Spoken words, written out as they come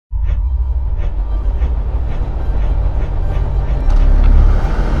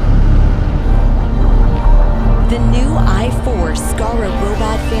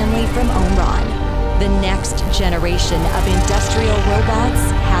generation of industrial robots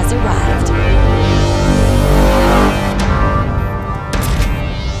has arrived.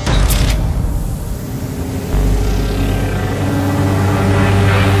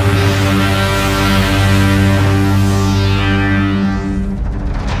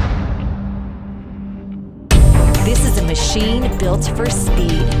 This is a machine built for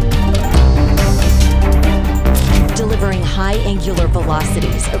speed, delivering high angular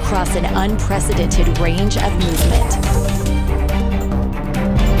velocities across an unprecedented range of movement.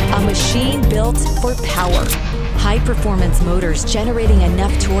 A machine built for power. High-performance motors generating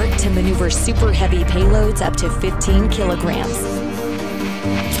enough torque to maneuver super heavy payloads up to 15 kilograms.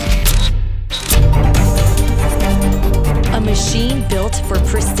 A machine built for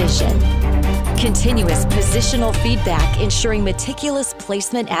precision. Continuous positional feedback ensuring meticulous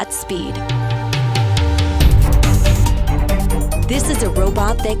placement at speed. This is a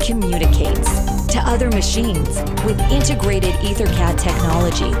robot that communicates to other machines with integrated EtherCAT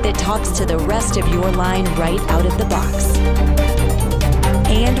technology that talks to the rest of your line right out of the box.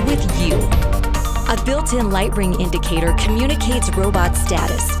 And with you. A built-in light ring indicator communicates robot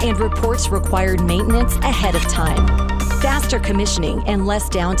status and reports required maintenance ahead of time. Faster commissioning and less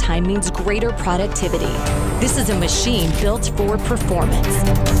downtime means greater productivity. This is a machine built for performance.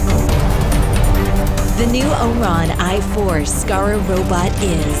 The new Omron i4 SCARA Robot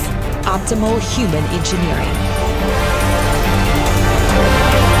is optimal human engineering.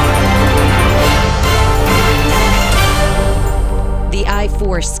 The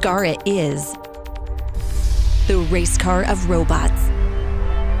i4 SCARA is the race car of robots.